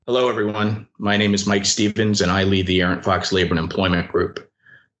Hello, everyone. My name is Mike Stevens, and I lead the Arent Fox Labor and Employment Group.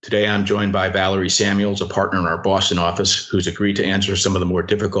 Today, I'm joined by Valerie Samuels, a partner in our Boston office, who's agreed to answer some of the more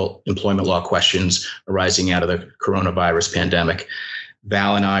difficult employment law questions arising out of the coronavirus pandemic.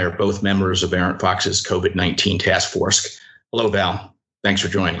 Val and I are both members of Arent Fox's COVID-19 task force. Hello, Val. Thanks for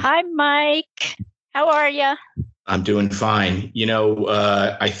joining. Hi, Mike. How are you? I'm doing fine.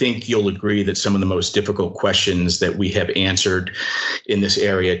 I think you'll agree that some of the most difficult questions that we have answered in this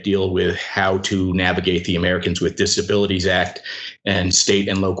area deal with how to navigate the Americans with Disabilities Act and state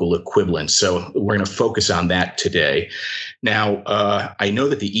and local equivalents. So we're going to focus on that today. Now, I know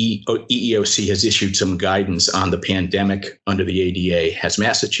that the EEOC has issued some guidance on the pandemic under the ADA. Has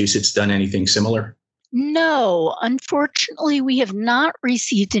Massachusetts done anything similar? No, unfortunately, we have not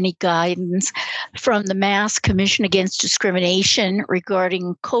received any guidance from the Mass Commission Against Discrimination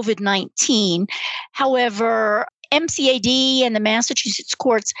regarding COVID-19. However, MCAD and the Massachusetts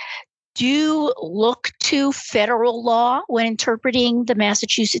courts do look to federal law when interpreting the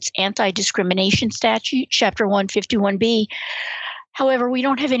Massachusetts Anti-Discrimination Statute, Chapter 151B. However, we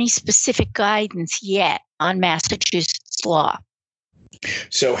don't have any specific guidance yet on Massachusetts law.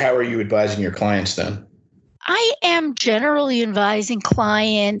 So how are you advising your clients then? I am generally advising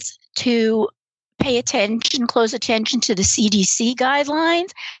clients to pay close attention to the CDC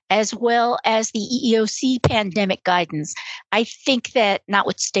guidelines, as well as the EEOC pandemic guidance. I think that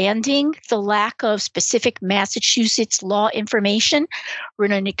notwithstanding the lack of specific Massachusetts law information, we're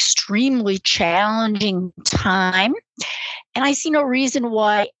in an extremely challenging time. And I see no reason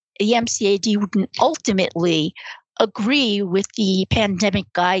why the MCAD wouldn't ultimately agree with the pandemic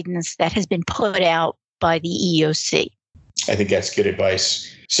guidance that has been put out by the EEOC. I think that's good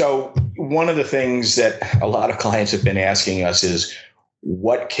advice. So one of the things that a lot of clients have been asking us is,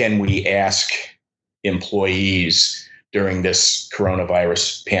 what can we ask employees during this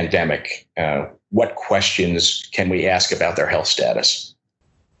coronavirus pandemic? What questions can we ask about their health status?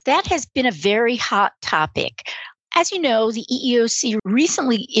 That has been a very hot topic. As you know, the EEOC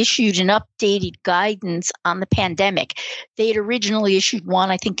recently issued an updated guidance on the pandemic. They had originally issued one,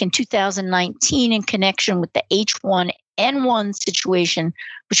 I think, in 2019 in connection with the H1N1 situation,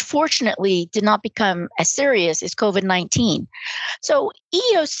 which fortunately did not become as serious as COVID-19. So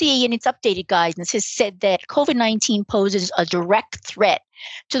EEOC in its updated guidance has said that COVID-19 poses a direct threat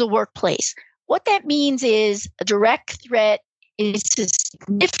to the workplace. What that means is a direct threat is a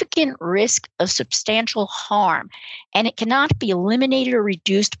significant risk of substantial harm, and it cannot be eliminated or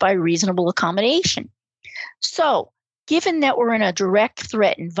reduced by reasonable accommodation. So, given that we're in a direct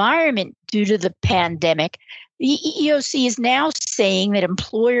threat environment due to the pandemic, the EEOC is now saying that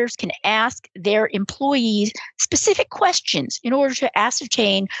employers can ask their employees specific questions in order to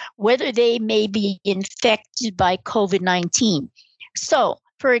ascertain whether they may be infected by COVID-19. So,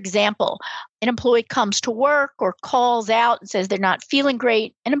 for example, an employee comes to work or calls out and says they're not feeling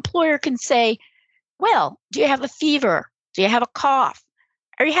great. An employer can say, well, do you have a fever? Do you have a cough?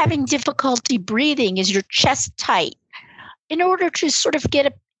 Are you having difficulty breathing? Is your chest tight? In order to sort of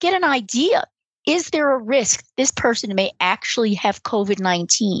get an idea, is there a risk this person may actually have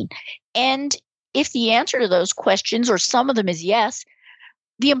COVID-19? And if the answer to those questions, or some of them, is yes,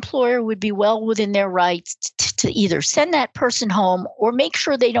 the employer would be well within their rights to either send that person home or make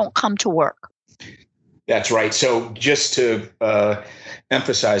sure they don't come to work. That's right. So just to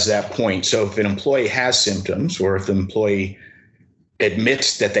emphasize that point, so if an employee has symptoms, or if the employee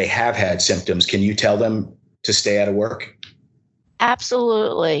admits that they have had symptoms, can you tell them to stay out of work?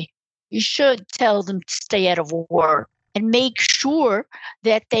 Absolutely. You should tell them to stay out of work and make sure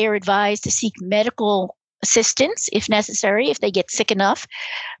that they are advised to seek medical assistance if necessary, if they get sick enough.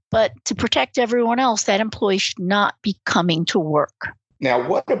 But to protect everyone else, that employee should not be coming to work. Now,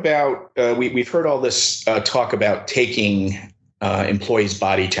 what about, we've heard all this talk about taking employees'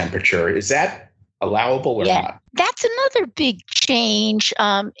 body temperature. Is that allowable or not? That's another big change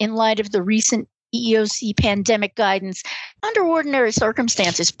in light of the recent EEOC pandemic guidance. Under ordinary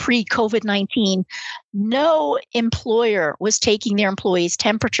circumstances, pre-COVID-19, no employer was taking their employees'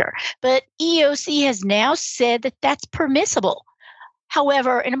 temperature. But EEOC has now said that that's permissible.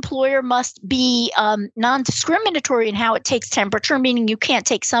 However, an employer must be non-discriminatory in how it takes temperature, meaning you can't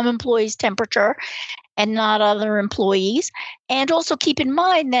take some employees' temperature and not other employees. And also keep in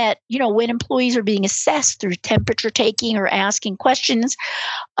mind that, when employees are being assessed through temperature taking or asking questions,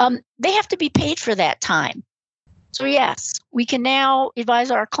 they have to be paid for that time. So yes, we can now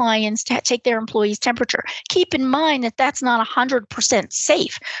advise our clients to take their employees' temperature. Keep in mind that that's not 100%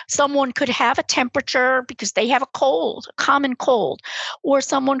 safe. Someone could have a temperature because they have a cold, a common cold, or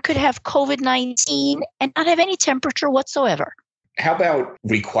someone could have COVID-19 and not have any temperature whatsoever. How about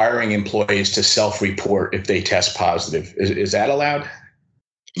requiring employees to self-report if they test positive? Is that allowed?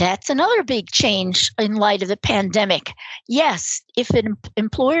 That's another big change in light of the pandemic. Yes, if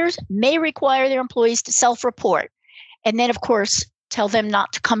employers may require their employees to self-report, and then, of course, tell them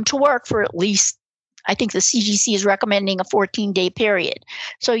not to come to work for at least, I think the CDC is recommending a 14-day period.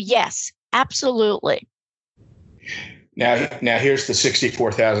 So yes, absolutely. Now here's the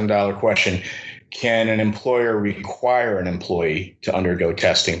 $64,000 question. Can an employer require an employee to undergo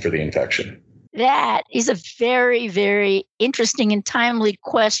testing for the infection? That is a very, very interesting and timely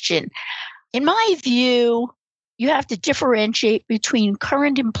question. In my view, you have to differentiate between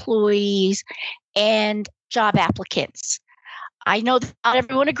current employees and job applicants. I know that not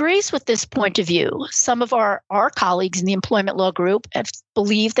everyone agrees with this point of view. Some of our colleagues in the employment law group have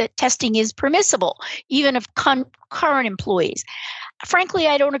believed that testing is permissible, even of current employees. Frankly,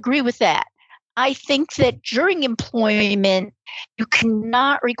 I don't agree with that. I think that during employment, you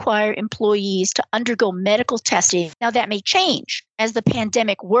cannot require employees to undergo medical testing. Now, that may change as the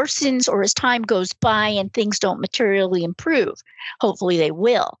pandemic worsens or as time goes by and things don't materially improve. Hopefully they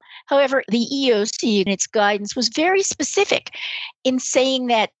will. However, the EEOC in its guidance was very specific in saying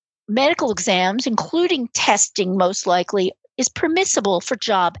that medical exams, including testing most likely, is permissible for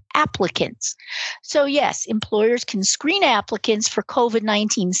job applicants. So yes, employers can screen applicants for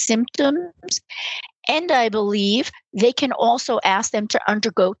COVID-19 symptoms, and I believe they can also ask them to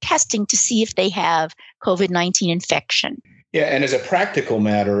undergo testing to see if they have COVID-19 infection. Yeah, and as a practical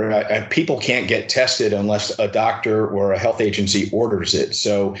matter, people can't get tested unless a doctor or a health agency orders it.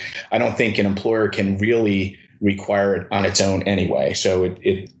 So I don't think an employer can really require it on its own anyway. So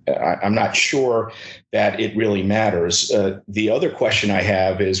I'm not sure that it really matters. The other question I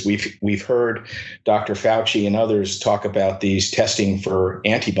have is we've heard Dr. Fauci and others talk about these testing for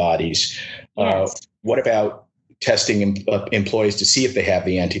antibodies. Yes. What about testing employees to see if they have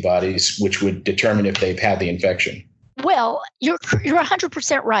the antibodies, which would determine if they've had the infection? Well, you're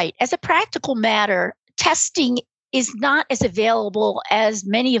 100% right. As a practical matter, testing is not as available as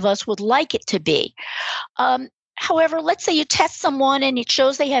many of us would like it to be. However, let's say you test someone and it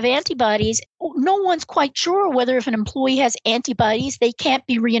shows they have antibodies. No one's quite sure whether if an employee has antibodies, they can't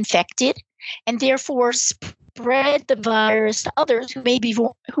be reinfected and therefore spread the virus to others who may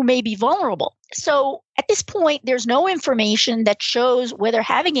be vulnerable. So at this point, there's no information that shows whether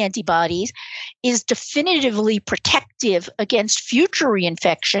having antibodies is definitively protective against future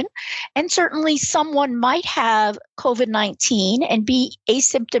reinfection. And certainly someone might have COVID-19 and be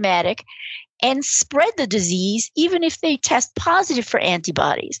asymptomatic and spread the disease even if they test positive for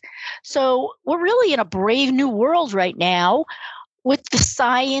antibodies. So we're really in a brave new world right now with the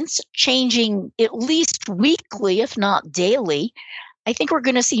science changing at least weekly, if not daily. I think we're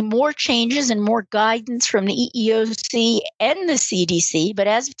going to see more changes and more guidance from the EEOC and the CDC. But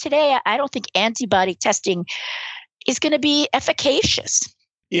as of today, I don't think antibody testing is going to be efficacious.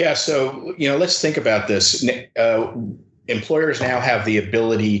 Yeah. So, let's think about this. Employers now have the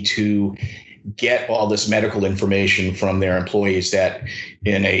ability to get all this medical information from their employees that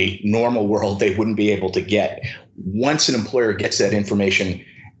in a normal world they wouldn't be able to get. Once an employer gets that information,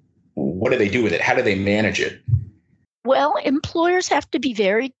 what do they do with it? How do they manage it? Well, employers have to be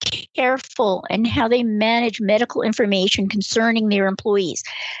very careful in how they manage medical information concerning their employees.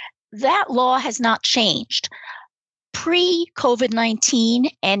 That law has not changed. Pre-COVID-19,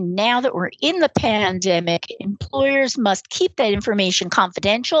 and now that we're in the pandemic, employers must keep that information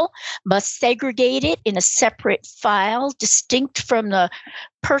confidential, must segregate it in a separate file, distinct from the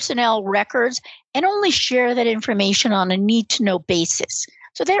personnel records, and only share that information on a need-to-know basis.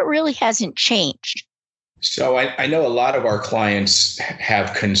 So that really hasn't changed. So I know a lot of our clients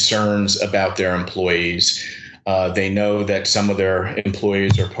have concerns about their employees. They know that some of their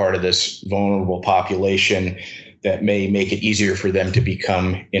employees are part of this vulnerable population that may make it easier for them to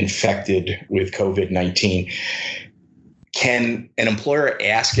become infected with COVID-19. Can an employer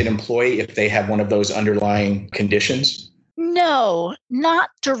ask an employee if they have one of those underlying conditions? No, not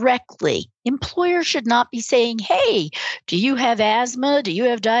directly. Employers should not be saying, hey, do you have asthma? Do you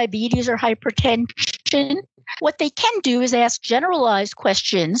have diabetes or hypertension? What they can do is ask generalized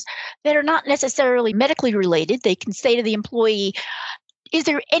questions that are not necessarily medically related. They can say to the employee, is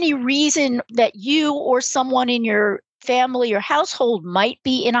there any reason that you or someone in your family or household might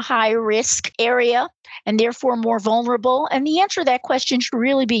be in a high risk area and therefore more vulnerable? And the answer to that question should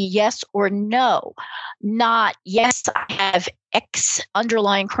really be yes or no, not yes, I have X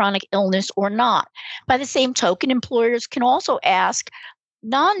underlying chronic illness or not. By the same token, employers can also ask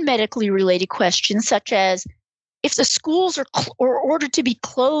non-medically related questions such as, if the schools are ordered to be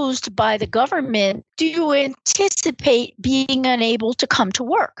closed by the government, do you anticipate being unable to come to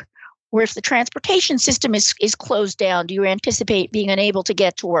work? Or if the transportation system is closed down, do you anticipate being unable to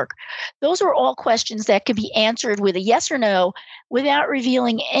get to work? Those are all questions that can be answered with a yes or no without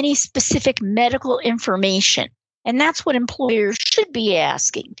revealing any specific medical information. And that's what employers should be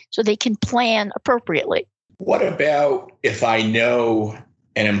asking so they can plan appropriately. What about if I know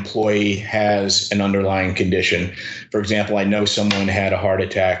an employee has an underlying condition? For example, I know someone had a heart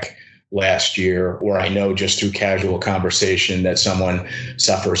attack last year, or I know just through casual conversation that someone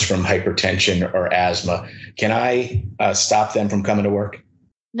suffers from hypertension or asthma. Can I stop them from coming to work?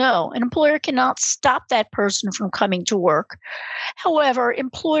 No, an employer cannot stop that person from coming to work. However,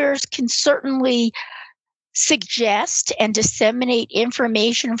 employers can certainly suggest and disseminate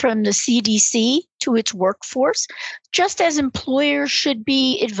information from the CDC to its workforce, just as employers should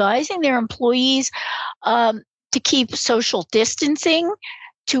be advising their employees to keep social distancing,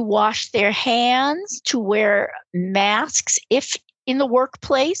 to wash their hands, to wear masks if in the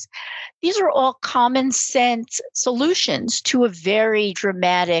workplace. These are all common sense solutions to a very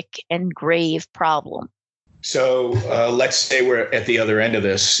dramatic and grave problem. So let's say we're at the other end of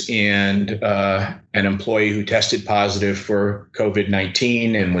this and an employee who tested positive for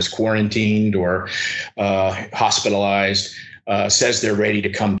COVID-19 and was quarantined or hospitalized says they're ready to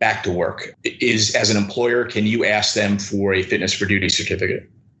come back to work. As an employer, can you ask them for a fitness for duty certificate?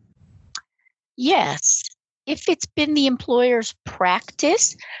 Yes. If it's been the employer's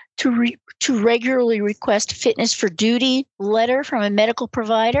practice to regularly request fitness for duty letter from a medical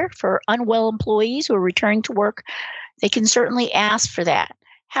provider for unwell employees who are returning to work, they can certainly ask for that.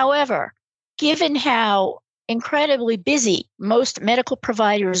 However, given how incredibly busy most medical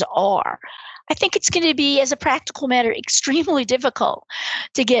providers are, I think it's going to be, as a practical matter, extremely difficult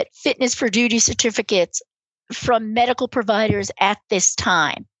to get fitness for duty certificates from medical providers at this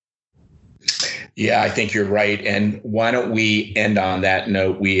time. Yeah, I think you're right. And why don't we end on that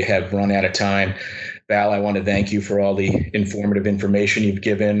note? We have run out of time. Val, I want to thank you for all the informative information you've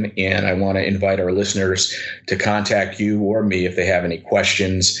given, and I want to invite our listeners to contact you or me if they have any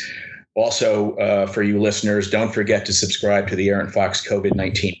questions. Also, for you listeners, don't forget to subscribe to the Aaron Fox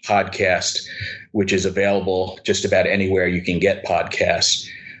COVID-19 podcast, which is available just about anywhere you can get podcasts.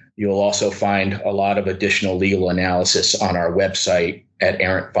 You'll also find a lot of additional legal analysis on our website at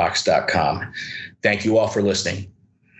aaronfox.com. Thank you all for listening.